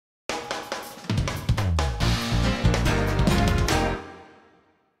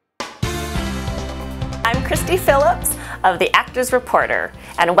Christie Philips of the Actors Reporter,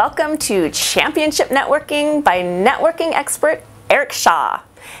 and welcome to Championship Networking by networking expert Eric Shaw.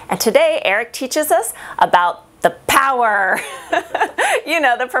 And today Eric teaches us about the power. You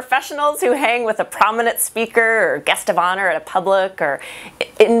know, the professionals who hang with a prominent speaker or guest of honor at a public or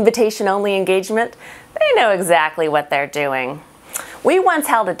invitation-only engagement, they know exactly what they're doing. We once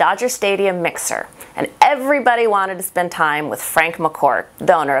held a Dodger Stadium mixer, and everybody wanted to spend time with Frank McCourt,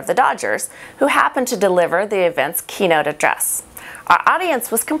 the owner of the Dodgers, who happened to deliver the event's keynote address. Our audience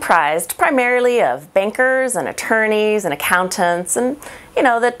was comprised primarily of bankers and attorneys and accountants and, you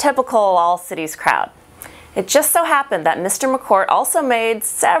know, the typical all-cities crowd. It just so happened that Mr. McCourt also made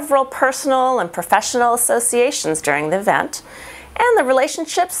several personal and professional associations during the event, and the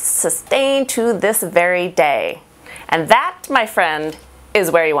relationships sustained to this very day. And that, my friend, is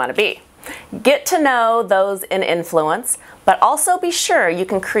where you want to be. Get to know those in influence, but also be sure you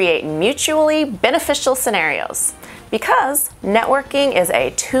can create mutually beneficial scenarios, because networking is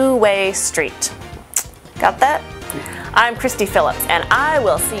a two-way street. Got that? I'm Christie Philips, and I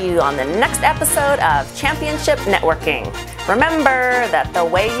will see you on the next episode of Championship Networking. Remember that the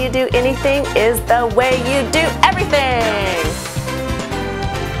way you do anything is the way you do everything.